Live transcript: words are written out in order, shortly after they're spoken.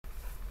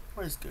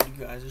What is good, you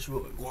guys? It's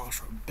your boy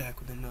guamsharkboy back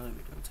with another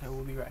video. Today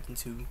we'll be reacting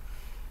to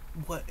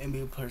what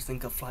NBA players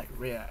think of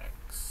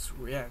FlightReacts.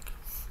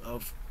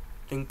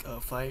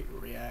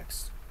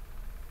 FlightReacts,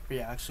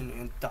 reaction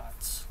and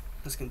thoughts.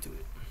 Let's get into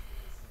it.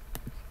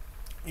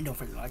 And don't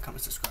forget to like,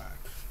 comment, subscribe.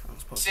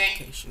 Post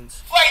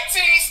notifications. Flight T,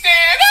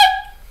 stand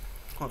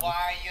up!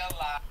 Why you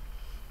lie?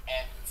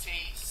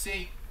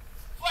 FTC.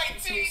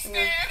 Flight T,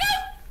 stand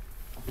up!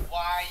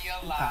 Why you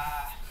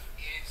lie?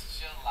 It's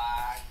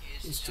July.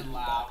 It's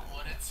July.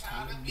 What a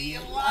time to be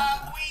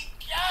alive. We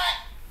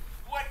got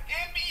what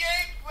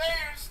NBA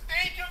players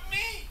think of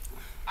me.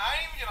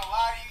 I ain't even gonna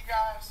lie to you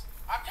guys.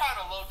 I'm kind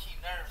of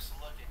low-key nervous to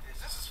look at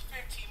this. This is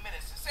 15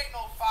 minutes. This ain't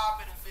no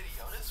 5-minute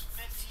video. This is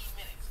 15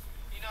 minutes.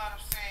 You know what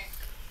I'm saying?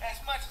 As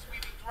much as we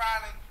be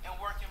grinding and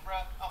working,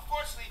 bruh,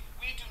 unfortunately,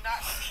 we do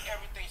not see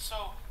everything.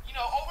 So, you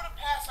know, over the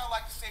past, I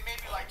like to say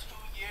maybe like 2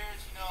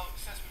 years, you know,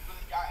 since we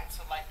really got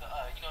into like the,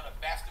 you know, the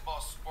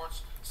basketball sport.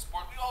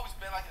 We've always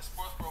been like a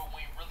sports bro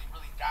when we really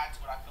got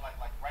into it. I feel like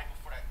right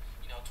before that,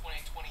 you know,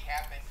 2020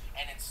 happened,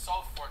 and then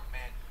so forth,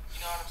 man.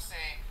 You know what I'm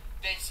saying?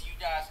 Thanks to you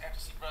guys,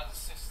 FTC brothers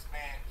and sisters,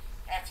 man.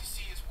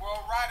 FTC is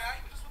worldwide, and not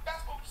even just with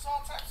basketball, just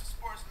all types of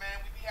sports, man.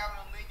 We be having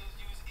a link to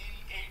use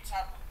any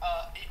type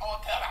of,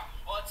 all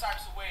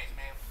types of ways,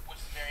 man, which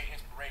is very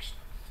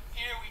inspirational.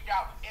 Here we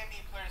got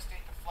NBA players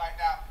think of flight.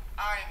 Now,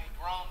 I am a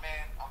grown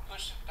man. I'm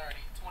pushing 30,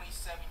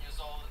 27 years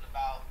old in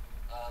about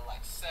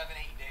like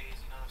 7-8 days.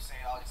 You know what I'm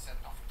saying? All these 7,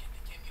 don't forget to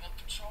give me them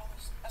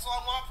controllers. That's all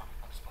I want from you.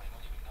 I'm just playing.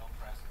 Don't give me no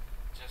present.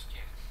 Just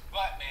kidding.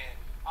 But man,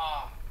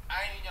 I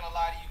ain't even gonna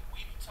lie to you.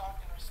 We be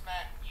talking or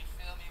smack. You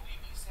feel me? We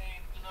be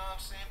saying, you know what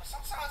I'm saying? But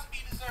sometimes it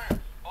be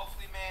deserved.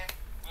 Hopefully, man,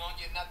 we don't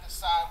get nothing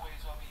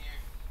sideways over here.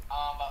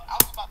 But I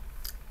was about.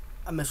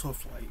 I mess with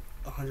Flight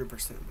 100%,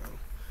 bro.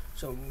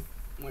 So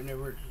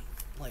whenever,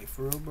 like,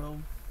 for real,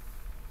 bro,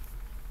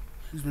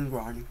 he's been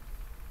grinding.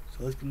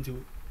 So let's get into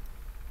it.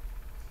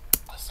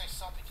 Let's say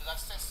something, because I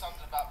said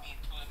something about me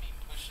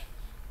pushing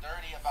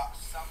 30 about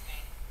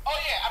something. Oh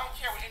yeah, I don't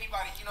care what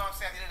anybody, you know what I'm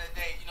saying, at the end of the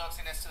day, you know what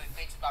I'm saying, necessarily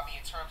thinks about me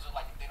in terms of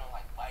like if they don't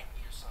like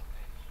me or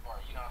something, or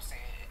you know what I'm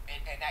saying,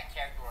 in that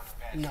category or the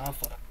bad. Nah,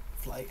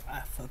 Flight,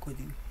 I fuck with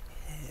you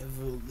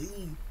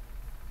heavily.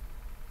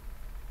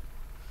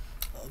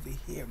 Over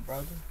here,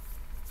 brother.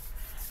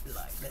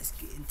 Like, let's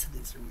get into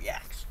this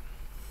reaction.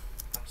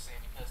 I'm saying,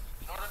 because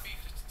in order to be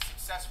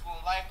successful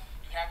in life,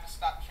 you have to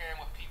stop caring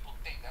what people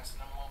think. That's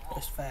the #1 rule.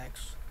 That's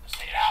facts. Let's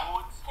check it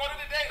out. Quote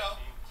of the day, though.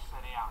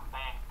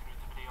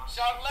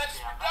 Shout out Legends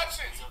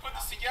Productions. He put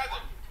this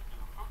together.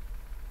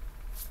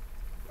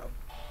 Bro.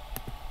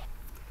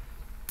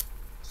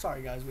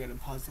 Sorry, guys, we had to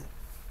pause it.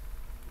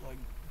 Like,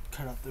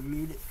 cut off the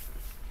music.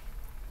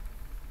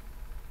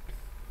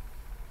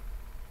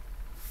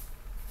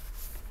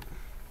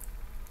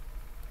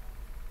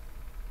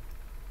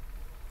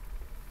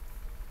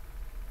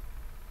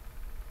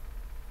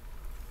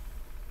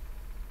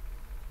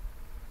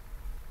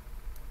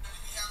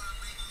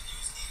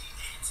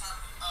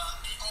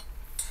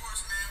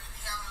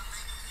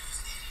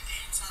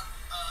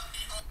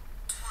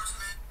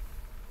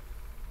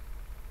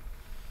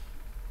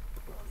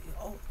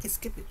 Oh, I can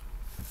skip it.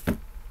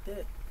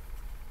 Dead.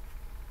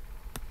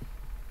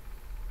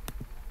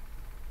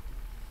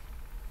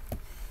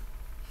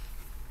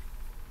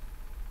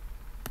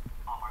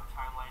 On our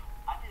timeline,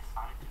 I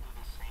decided to do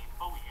the same,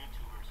 but with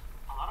YouTubers.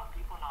 A lot of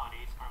people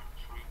nowadays are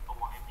intrigued by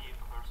what NBA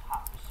players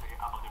have to say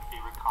about their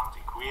favorite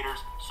content creators,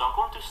 so I'm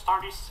going to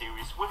start this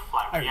series with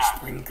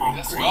FlightReacts.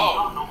 Let's We go.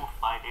 all know who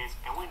Flight is,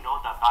 and we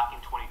know that back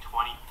in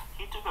 2020,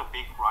 he took a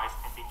big rise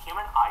and became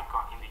an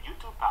icon in the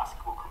YouTube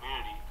basketball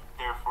community.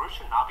 Therefore, it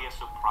should not be a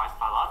surprise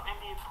that a lot of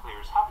NBA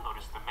players have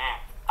noticed the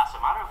man. As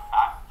a matter of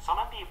fact, some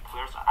NBA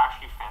players are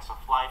actually fans of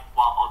Flight,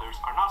 while others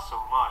are not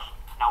so much.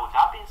 Now, with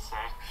that being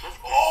said,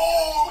 let's get into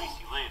this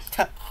crazy list.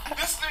 That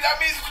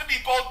means it's gonna be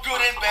both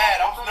good and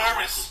bad. I'm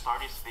nervous. To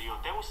start this video,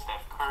 there was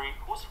Steph Curry,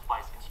 who was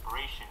Flight's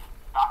inspiration.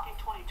 Back in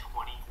 2020,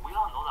 we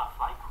all know that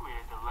Flight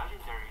created the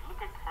legendary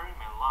 "Look at Curry,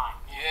 man" line.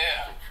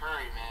 Yeah. Look at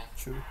Curry, man.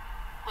 True.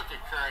 Look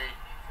at Curry.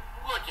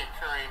 Look at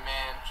Curry,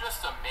 man.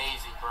 Just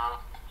amazing, bro.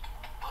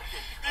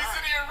 These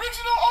are the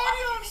original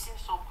audios. He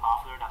became so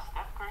popular that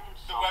Steph Curry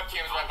himself. The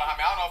webcam is right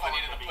behind me. I don't know if I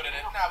needed to put it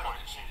in. Nah, we don't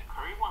need to change it.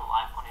 Curry went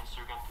live on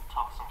Instagram to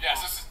talk some.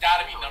 Yes, this has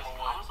gotta be #1.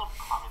 Comments of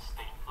comments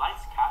stating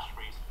Flight's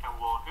catchphrase, and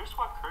well, here's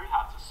what Curry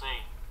had to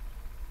say.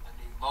 I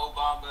need Mo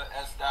Bamba,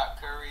 S.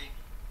 Curry.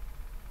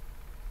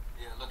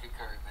 Yeah, look at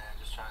Curry, man.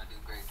 Just trying to do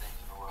great things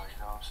in the world.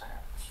 You know what I'm saying?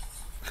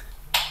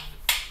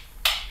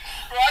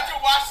 Bro, I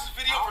could watch this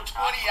video for 20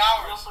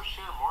 hours. We also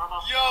share more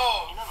about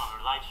Yo. in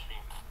another live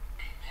stream.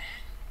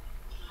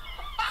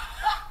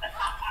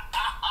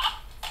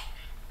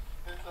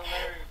 It's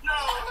hilarious. No.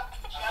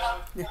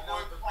 I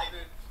know what the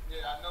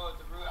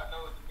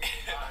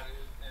meaning behind it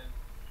is, and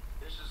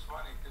it's just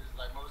funny because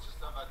like most of the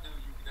stuff I do,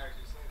 you can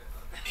actually say that.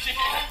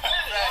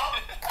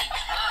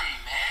 Curry,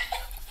 man.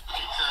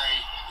 Look at Curry.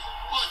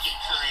 Look at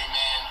Curry,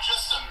 man.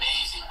 Just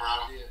amazing,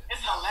 bro. Yeah. It's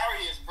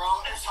hilarious,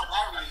 bro. It's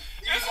hilarious.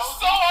 This is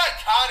so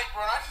iconic,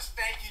 bro. And I just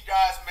thank you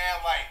guys,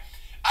 man. Like,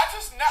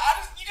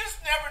 you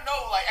just never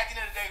know. Like, at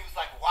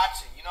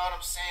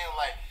I'm saying?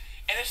 Like,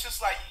 and it's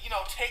just like, you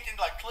know, taking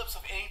like clips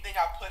of anything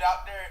I put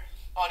out there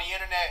on the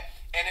internet,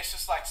 and it's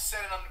just like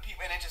sending them to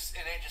people, and they just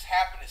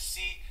happen to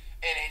see,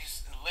 and they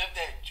just live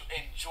that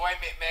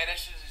enjoyment, man.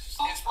 It's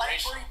just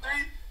inspirational.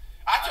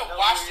 I could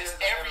watch this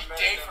every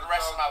day for the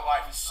rest of my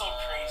life. It's so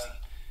crazy.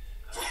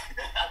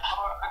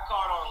 I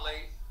caught on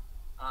late.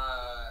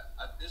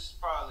 This is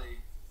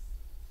probably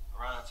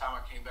around the time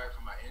I came back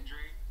from my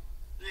injury.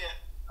 Yeah.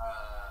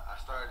 I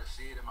started to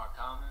see it in my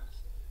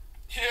comments.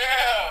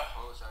 Yeah.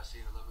 Posts, I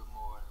see it a little bit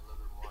more and a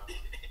little bit more.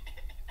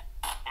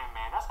 And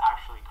man, that's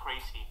actually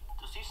crazy.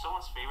 To see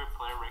someone's favorite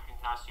player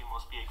recognized you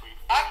must be a great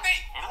feeling. I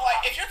think,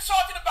 like, if you're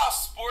talking about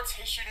sports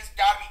history, this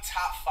gotta be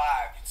top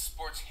 5 in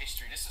sports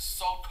history. This is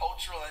so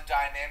cultural and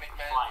dynamic,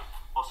 man. Flight.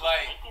 Also,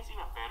 like, to make things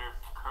even better,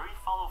 Curry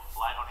followed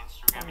Flight on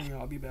Instagram.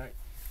 I'll be back.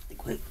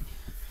 Quick.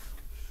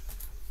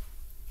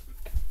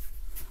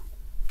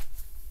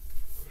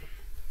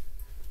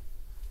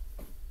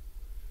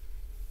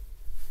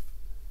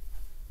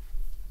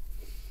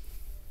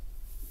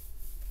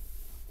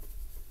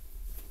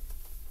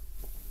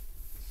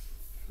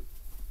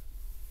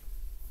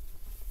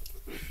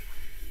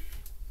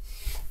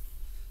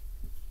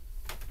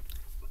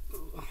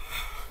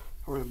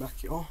 We're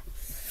back, y'all.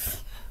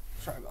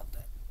 Sorry about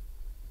that.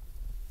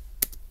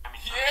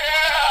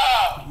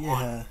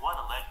 Yeah!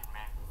 What a legend,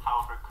 man.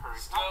 However, Curry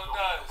Still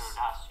not does. the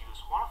has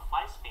used one of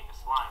Flight's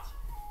famous lines.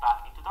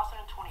 Back in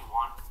 2021,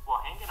 while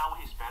hanging out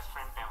with his best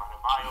friend Bam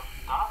Adebayo,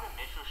 Donovan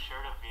Mitchell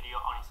shared a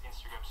video on his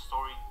Instagram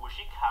story which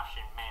he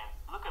captioned, "Man,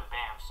 look at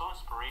Bam, so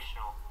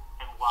inspirational."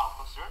 And while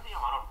considering the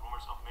amount of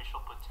rumors of Mitchell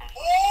potential...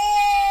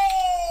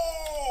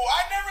 Oh!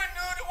 I never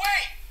knew the...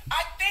 Wait!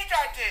 I think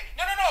I did.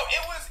 No.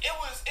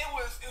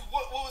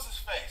 What was his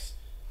face?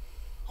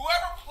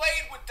 Whoever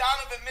played with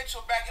Donovan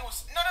Mitchell back, it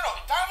was... No.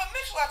 Donovan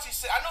Mitchell actually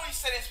said... I know he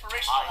said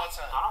inspirational one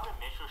time. Donovan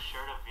Mitchell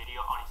shared a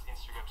video on his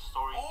Instagram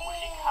story which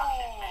he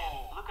captioned,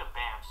 "Man, look at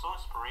Bam, so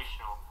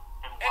inspirational."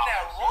 And while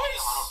that considering the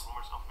Royce... amount of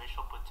rumors of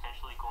Mitchell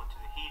potentially going to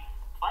the Heat,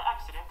 Flight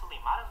accidentally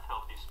might have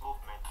helped this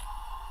movement.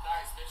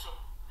 Nice, Mitchell.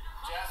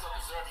 Jazz don't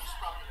deserve you. You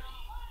should probably be.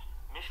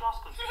 Mitchell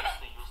has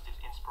continuously used this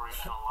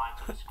inspirational line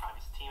to describe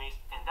his teammates,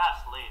 and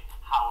that's lit.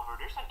 However,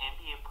 there's an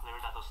NBA player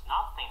that does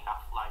not think that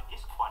Flight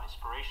is quite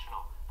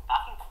inspirational.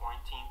 Back in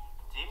quarantine,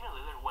 Damian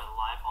Lillard went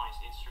live on his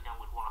Instagram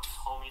with one of his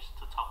homies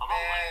to talk about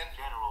life in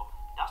general.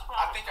 That's when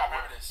I think I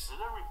remember this.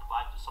 Lillard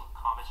replied to some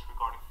comments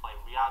regarding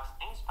FlightReacts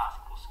and his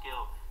basketball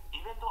skill.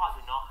 Even though I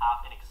do not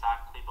have an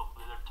exact clip of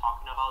Lillard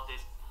talking about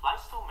this, Flight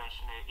still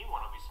mentioned it in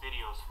one of his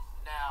videos.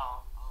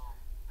 Now,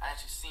 I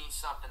actually seen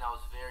something that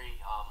was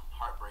very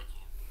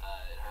heartbreaking.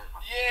 It hurt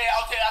my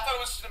Yeah, okay, I thought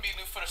it was gonna be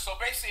new footage. So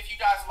basically, if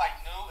you guys like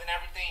new and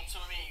everything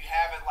to me, you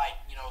haven't like,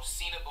 you know,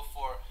 seen it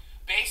before.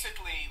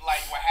 Basically,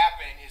 like what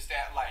happened is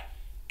that like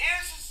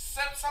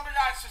some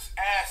guys just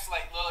asked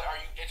like, "Lillard, are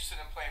you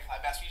interested in playing fly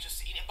basketball?"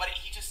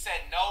 He just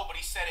said no, but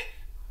he said it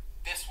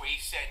this way.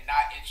 He said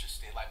not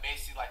interested, like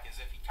basically like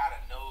as if he kind of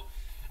know.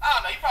 I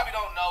don't know. You probably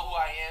don't know who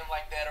I am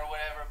like that or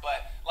whatever,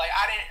 but like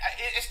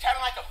it's kind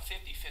of like a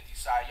 50-50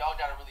 side. Y'all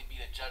gotta really be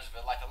the judge of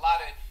it. Like a lot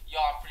of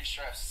y'all, I'm pretty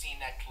sure have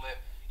seen that clip.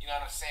 You know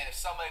what I'm saying? If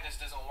somebody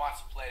just doesn't want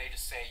to play, they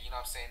just say, you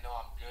know what I'm saying, no,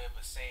 I'm good.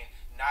 But saying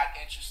not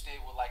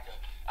interested with like a,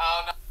 I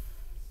don't know.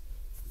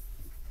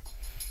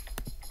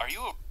 Are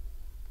you a...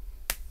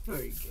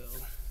 There you go.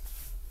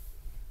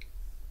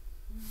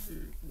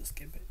 Let's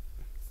skip it.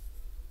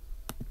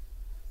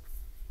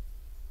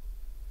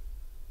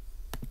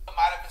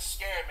 Might have been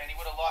scared, man. He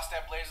would have lost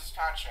that Blazers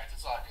contract.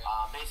 It's all good.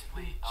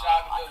 Basically, Shout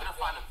out to I Lillard, couldn't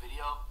find a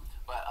video,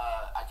 but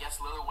I guess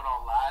Lillard went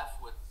on live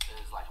with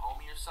his like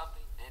homie or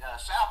something. And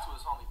shout out to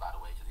his homie, by the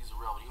way, because he's a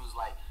real one. He was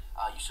like,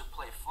 "You should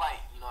play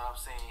Flight," you know what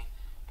I'm saying?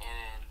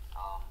 And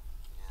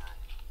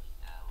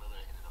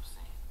Lillard ended up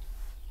saying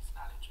he's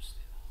not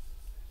interested.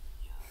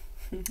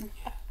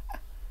 Yeah.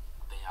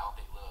 I don't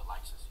think Lillard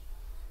likes us.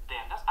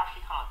 Damn, that's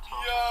actually kind of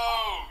tough.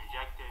 Yo!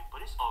 Rejected, but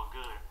it's all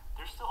good.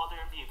 There's still other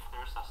NBA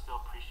players that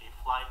still appreciate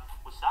Flight,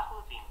 with Zach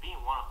LaVine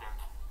being one of them.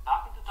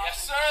 Back in 2000, Yes,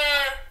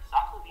 sir!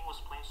 Zach LaVine was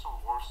playing some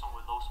Warzone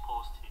with Los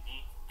Polos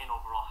TV and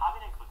overall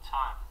having a good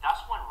time. That's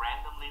when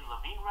randomly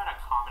LaVine read a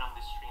comment on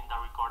the stream that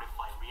regarded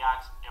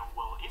FlightReacts, and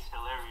well, it's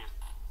hilarious.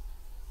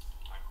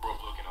 I grew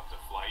up looking up to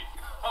Flight.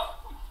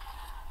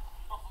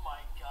 Oh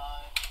my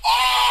god.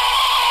 Oh!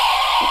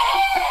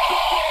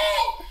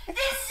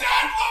 The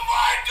Zach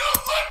LaVine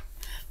dude looked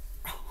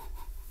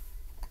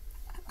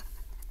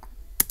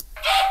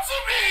up to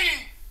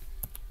me!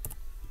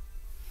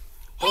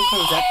 Don't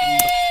call him Zach.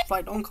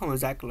 Flight, don't call him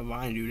Zach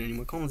Levine, dude,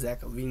 anymore. Call him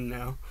Zach Levine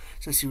now,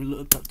 since he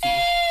looked up to you.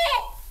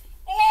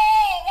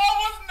 Oh, why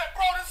wasn't that,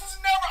 bro? This is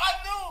never.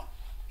 I knew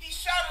he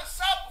shouted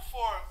us out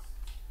before,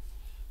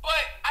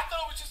 but I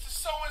thought it was just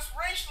so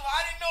inspirational.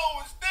 I didn't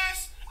know it was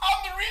this.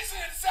 I'm the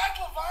reason that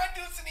Zach LaVine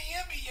dude's in the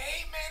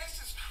NBA, man.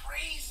 This is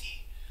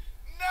crazy.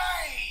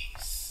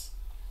 Nice.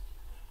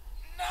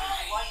 Is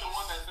Flight the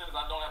one that says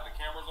I don't have the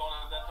cameras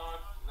on at that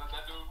time? Is that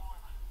that dude?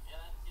 Yeah,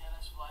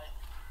 that's Flight.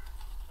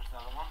 That's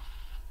another one?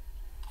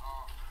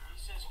 He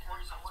says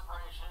Curry's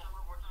inspiration.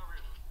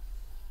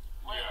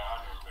 Yeah,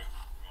 I know.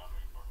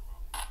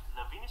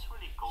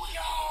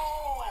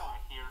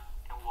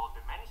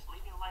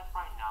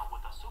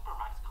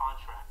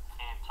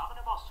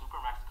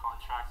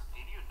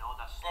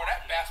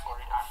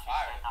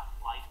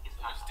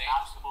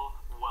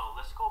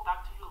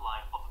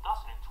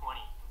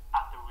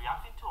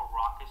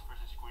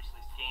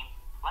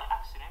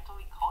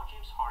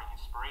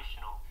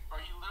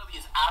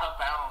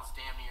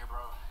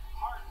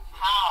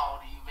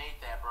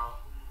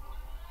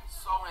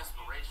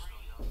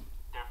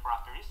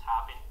 after this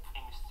happened, a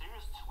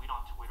mysterious tweet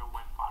on Twitter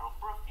went viral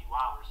for a few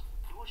hours.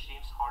 It was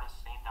James Harden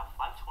saying that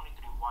Flight 23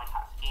 White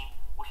has game,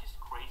 which is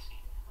crazy.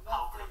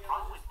 However, the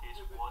problem with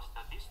this was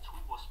that this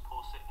tweet was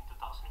posted in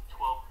 2012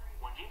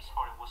 when James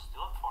Harden was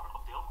still a part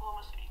of the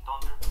Oklahoma City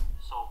Thunder.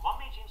 So what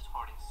made James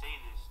Harden say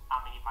this?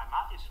 I mean, if my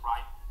math is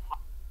right,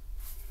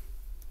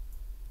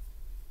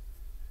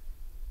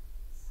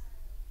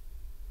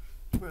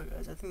 Bro,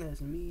 guys, I think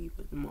that's me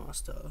with the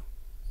monster.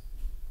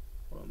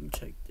 Hold on, let me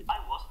check it. I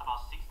was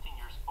about 16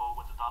 years old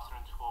when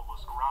 2012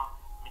 was around,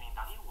 meaning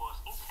that he was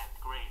in 10th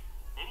grade.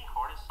 Maybe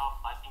Harden saw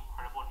Flight's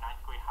incredible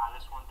 9th grade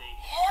highlights one day.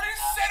 Harden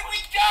said we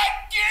got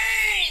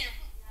game!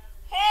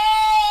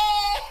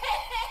 Oh!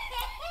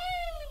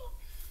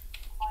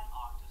 Quite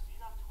odd to see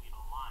that tweet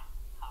online.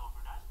 However,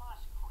 that's not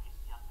as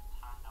crazy as the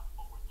time that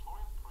forward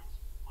Torian Prince,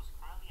 who's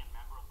currently a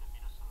member of the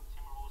Minnesota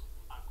Timberwolves,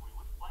 agreed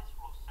with Flight's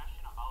role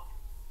session about him.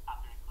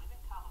 After the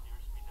Cleveland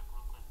Cavaliers beat the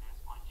Brooklyn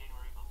Nets on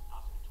January of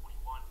 2021,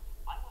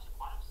 Flight was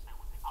quite upset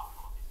with the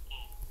outcome of this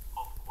game.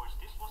 Of course,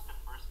 this was the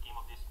first game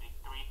of this Big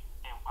Three,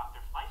 and after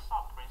Flight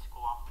saw Prince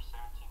go off for 17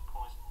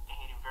 points and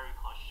hitting very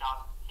close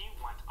shots, he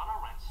went on a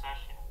rant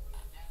session.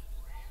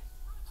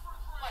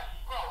 Like,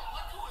 bro,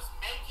 look who is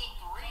making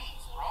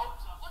threes, bro.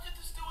 Look at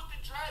this dude with the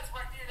dreads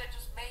right there that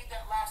just made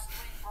that last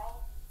three, bro.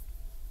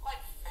 Like,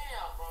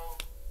 fam, bro.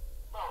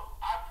 Bro,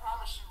 I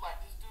promise you,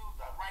 like, this dude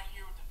right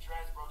here with the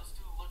dreads, bro, this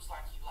dude looks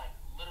like he, like,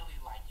 literally,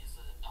 like, is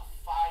a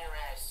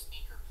fire-ass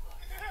sneaker plug.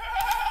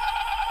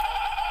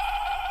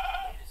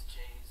 Latest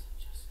J's and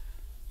just,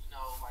 you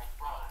know, like,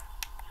 bro,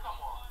 come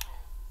on,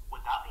 man.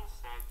 With that being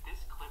said,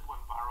 this clip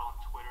went viral on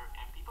Twitter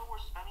and people were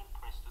spamming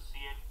Prince to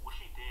see it, which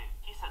he did.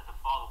 He said the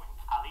following: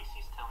 "At least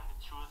he's telling the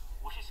truth,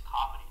 which is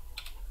comedy."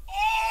 Oh!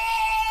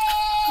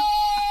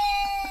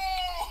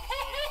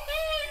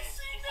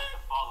 He said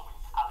the following: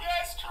 "At least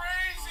That's he's telling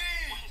the truth,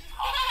 crazy! which is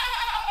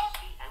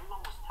comedy." See,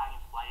 everyone was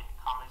tagging Flight in the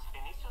comments,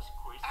 and it's just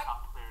crazy how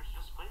players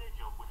just play their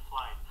joke with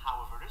Flight.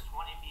 However, there's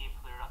one NBA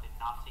player that did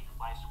not take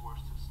Flight's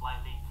words too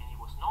slightly, and he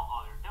was no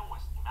other than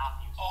Wesley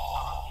Matthews.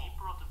 Around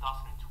April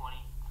 2020,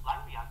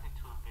 Flight reacted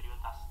to a video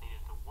that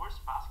stated the worst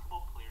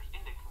basketball players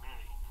in the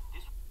community.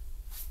 This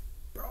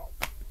Bro,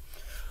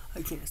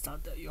 I can't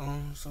stop that,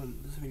 y'all. So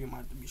this video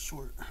might have to be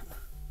short.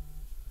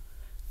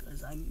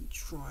 Because I'm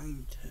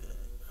trying to...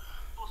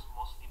 was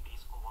mostly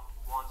based on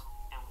 1v1s,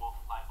 and Wolf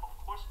Flight of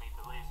course made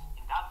the list.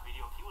 In that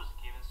video, he was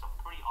given some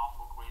pretty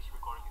awful grades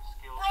regarding his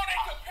skills. Bro, they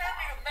compare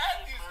me to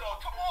Matthews,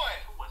 though. Come on.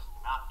 To Wesley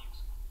Matthews.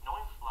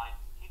 Knowing Flight,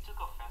 he took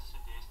offense to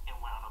this and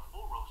went on a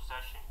full roast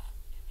session.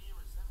 NBA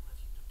resemblance,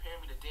 you compare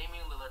me to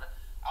Damian Lillard.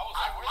 I was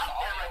I like, where's like the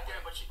that audio? right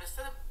there, but you,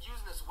 instead of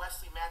using this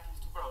Wesley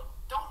Matthews, bro,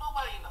 don't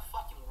nobody in the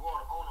fucking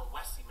world own a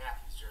Wesley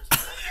Matthews jersey.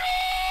 Yo,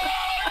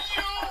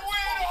 you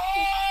win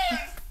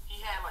hard!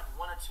 He had like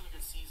 1 or 2 good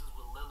seasons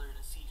with Lillard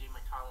and CJ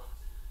McCollum.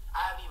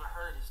 I haven't even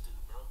heard of this dude,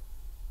 bro.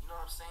 You know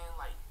what I'm saying?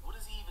 Like, what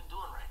is he even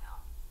doing right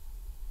now?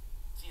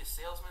 Is he a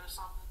salesman or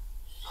something?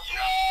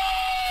 Yo!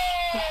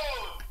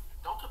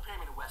 Don't compare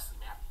me to Wesley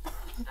Matthews,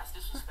 bro. That's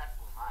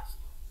disrespectful in my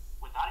esteem.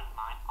 With that in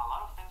mind, a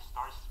lot of fans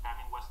started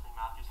spamming Wesley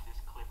Matthews this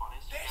clip on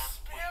Instagram,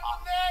 which spammed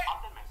obviously that?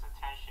 caught the men's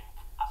attention.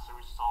 As a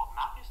result,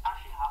 Matthews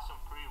actually has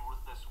some pretty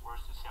ruthless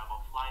words to say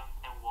about Flight,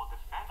 and will the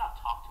fan that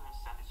talked to him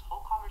send this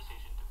whole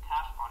conversation to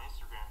Cash on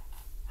Instagram.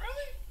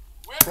 Really?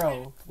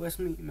 Bro,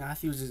 Wesley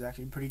Matthews is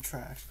actually pretty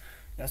trash.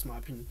 That's my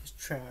opinion. He's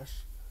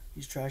trash.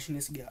 He's trash. He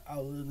needs to get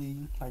out of the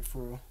league, like,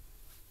 for real.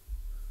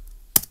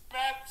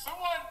 Matt,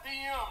 someone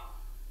DM.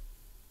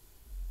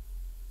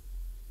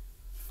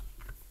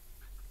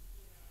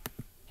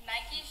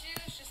 Nike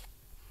shoes just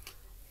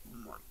Oh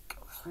my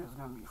gosh, this is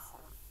gonna be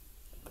hard.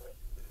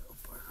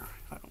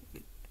 I don't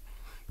think.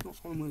 You know,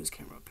 I'm move this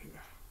camera up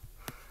here.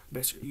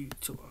 Best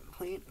YouTube on the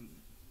planet.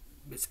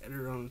 Best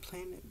editor on the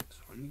planet. Best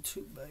on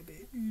YouTube,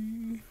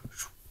 baby.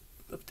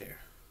 Up there.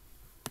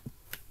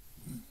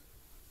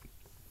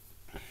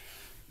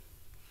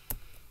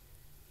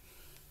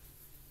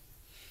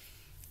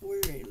 We're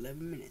at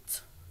 11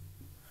 minutes.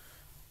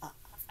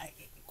 I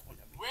ain't going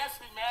to be.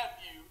 Wesley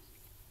Matthews,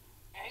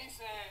 and he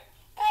said,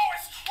 Bro,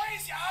 it's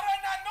crazy. How did I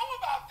not know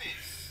about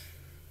this?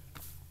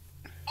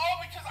 Oh,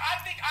 because I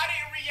think I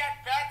didn't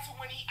react back to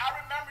when I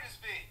remember this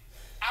vid.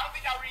 I don't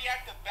think I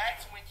reacted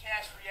back to when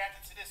Cash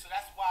reacted to this, so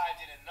that's why I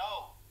didn't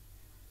know.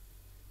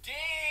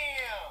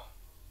 Damn.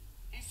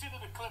 he sent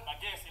the clip, I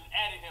guess, and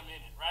added him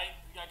in it, right?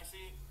 You guys can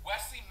see it?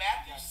 Wesley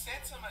Matthews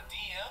sent him a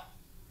DM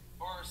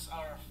or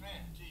a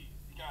fan. Gee,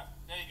 you got,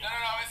 there you No,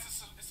 go. it's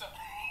a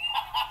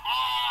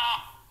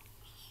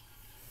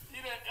He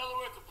done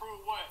LOL to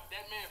prove what?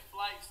 That man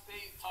Flight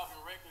stayed talking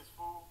reckless,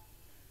 fool.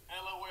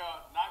 LOL,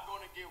 not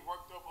gonna get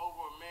worked up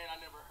over a man I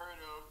never heard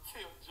of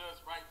till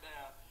just right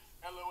now.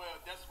 LOL,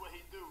 that's what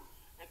he do.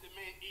 Let the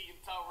man eat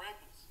and talk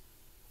reckless.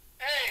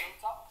 Hey,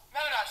 no.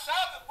 Shout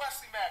out to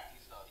Wesley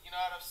Matthews, though. You know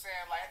what I'm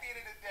saying? Like, at the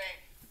end of the day,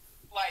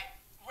 like,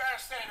 whether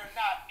I said it or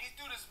not, this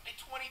dude is a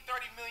 $20,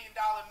 $30 million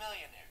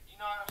millionaire. You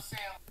know what I'm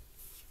saying?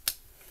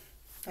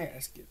 I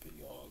gotta skip it,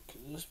 y'all, cause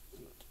this.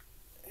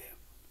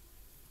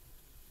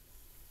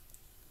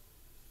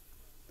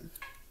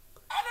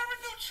 I never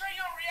knew Trey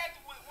Young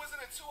reacted was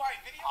in a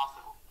 2-hype video?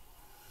 Possible.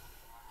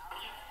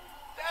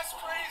 That's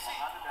crazy.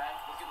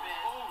 Look at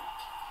this.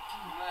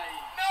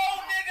 No,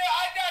 nigga,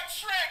 I got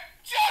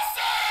tricked.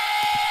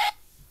 Justin!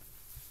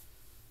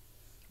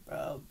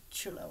 Bro,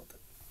 chill out.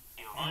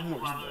 I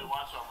really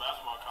watch our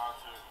basketball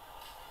content.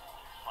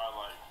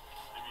 Probably like,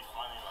 it'd be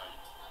funny, like,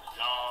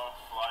 y'all,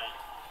 Flight.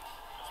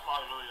 That's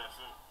probably really that's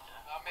it.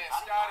 Oh, man,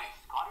 Scotty.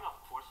 Scotty, of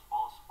course,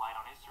 follows Flight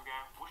on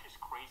Instagram, which is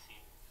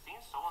crazy. Seeing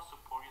someone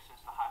support you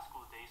since the high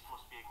school days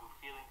must be a good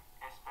feeling,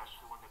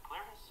 especially when the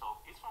player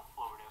himself is from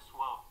Florida as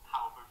well.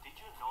 However, did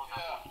you know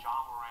that both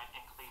John Morant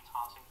and Klay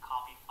Thompson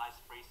copied Flight's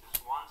phrases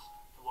once?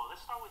 Well,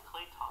 let's start with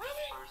Klay Thompson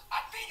first.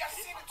 I think I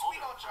seen a tweet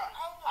on John.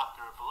 I don't know.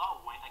 After a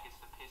blowout win against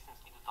the Pistons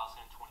in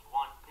 2021,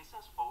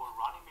 Pistons forward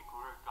Rodney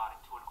McGruder got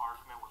into an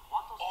argument with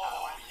one of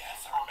those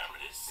yes, I remember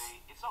this.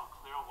 It's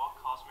unclear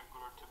what caused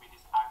McGruder to be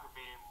this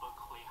aggravated, but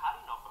Klay had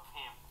enough of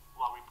him.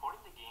 While reporting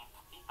the game,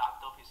 he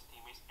backed up his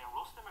teammates and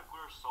roasted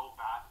McGruder so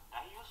bad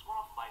that he used one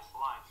of Flight's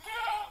lines.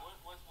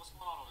 What's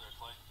going on over there,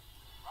 Klay?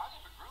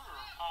 Rodney McGruder?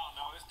 I don't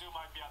know. This dude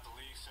might be out the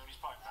league soon. He's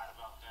probably mad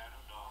about that.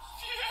 Who knows?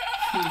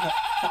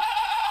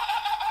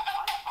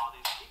 I saw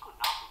this. He could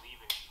not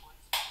believe it.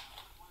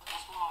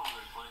 What's going on over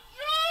there, Klay?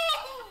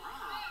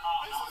 McGruder?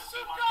 I don't know. This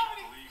dude might be out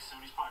the league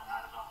soon. He's probably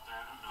mad about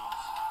that. Who knows?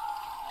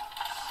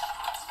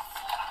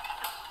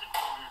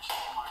 Over here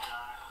checking my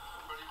guy.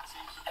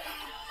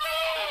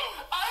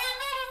 I didn't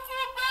know the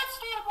full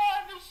backstory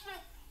behind this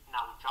shit.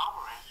 Now, with John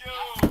Morant, he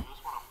actually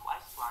used one of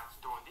Flight's lines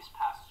during this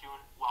past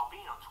June while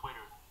being on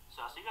Twitter.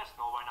 So as you guys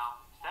know by now,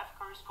 Steph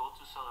Curry's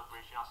go-to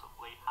celebration as of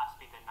late has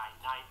been the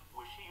night-night,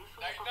 which he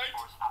usually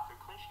performs after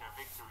clinching a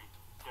victory.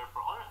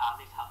 Therefore, other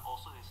athletes have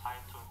also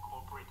decided to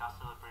incorporate that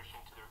celebration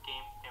into their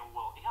game, and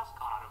well, it has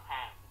gone out of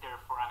hand.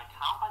 Therefore, an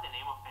account by the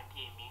name of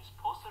NBA Memes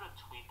posted a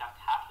tweet that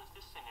captions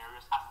these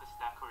scenarios as the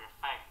Steph Curry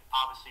effect.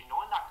 Obviously,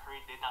 knowing that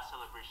Curry did that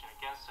celebration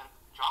against him,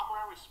 John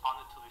Morant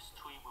responded to this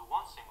tweet with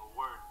one single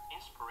word: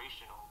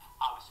 inspirational.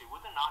 Obviously, we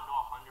do not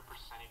know 100%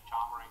 if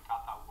John Morant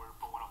got that word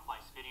from one of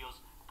Flight's videos,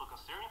 but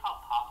considering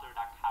how popular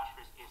that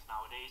catchphrase is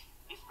nowadays,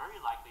 it's very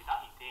likely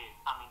that he did.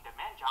 I mean, the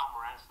man John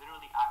Morant is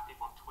literally active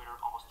on Twitter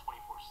almost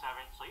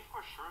 24/7, so he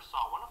for sure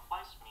saw one of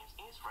Flight's memes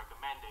and is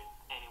recommended.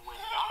 Anyway,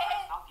 John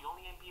Morant is not the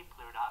only NBA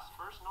player that has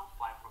first known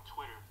Flight from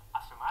Twitter.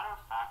 As a matter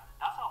of fact,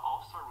 that's how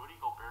All-Star Rudy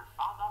Gobert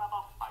found out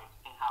about Flight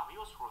and how he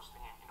was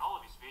roasting him in all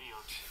of his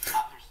videos.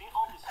 After seeing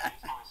all these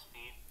memes on his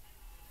feed,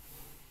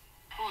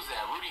 Who's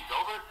that? Rudy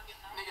Gobert?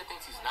 Nigga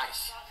thinks he's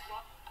nice.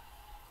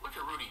 Look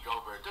at Rudy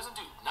Gobert. Doesn't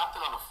do nothing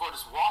on the floor,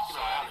 just walking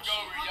around and shit.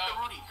 Look at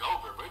Rudy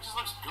Gobert, bro. He just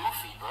looks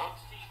goofy, bro.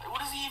 Like,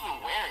 what is he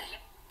even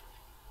wearing?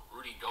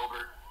 Rudy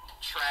Gobert,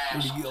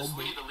 trash. Just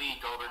leave the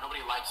league, Gobert.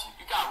 Nobody likes you.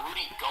 You got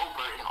Rudy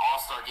Gobert in an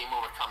All-Star game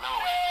over Carmelo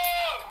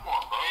Anthony. Come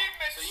on, bro.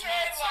 So you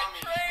mean to tell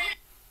me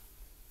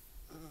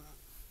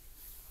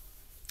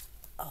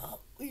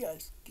We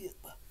gotta skip.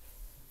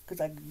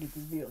 Because I can get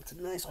this video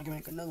tonight so I can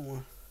make another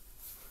one.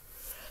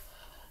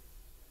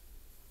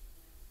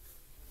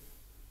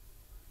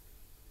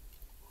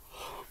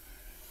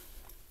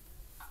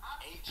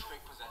 8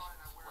 straight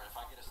possessions where if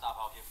I get a stop,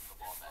 I'll give him the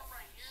ball back.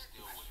 He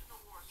still wouldn't.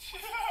 He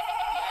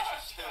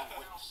actually still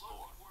wouldn't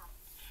score.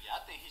 Yeah,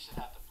 I think he should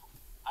have to.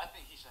 I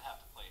think he should have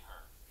to play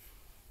her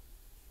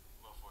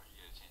before he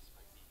get a chance to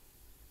play me.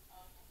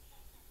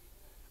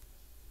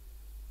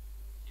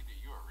 Either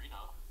you or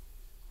Reno.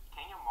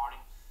 Kenya Martin.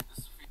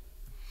 This is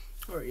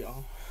Alright,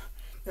 y'all.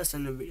 That's the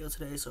end of the video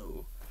today.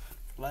 So,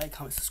 like,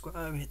 comment,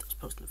 subscribe, hit those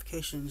post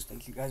notifications.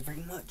 Thank you guys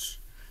very much.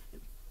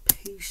 And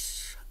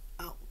peace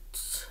out.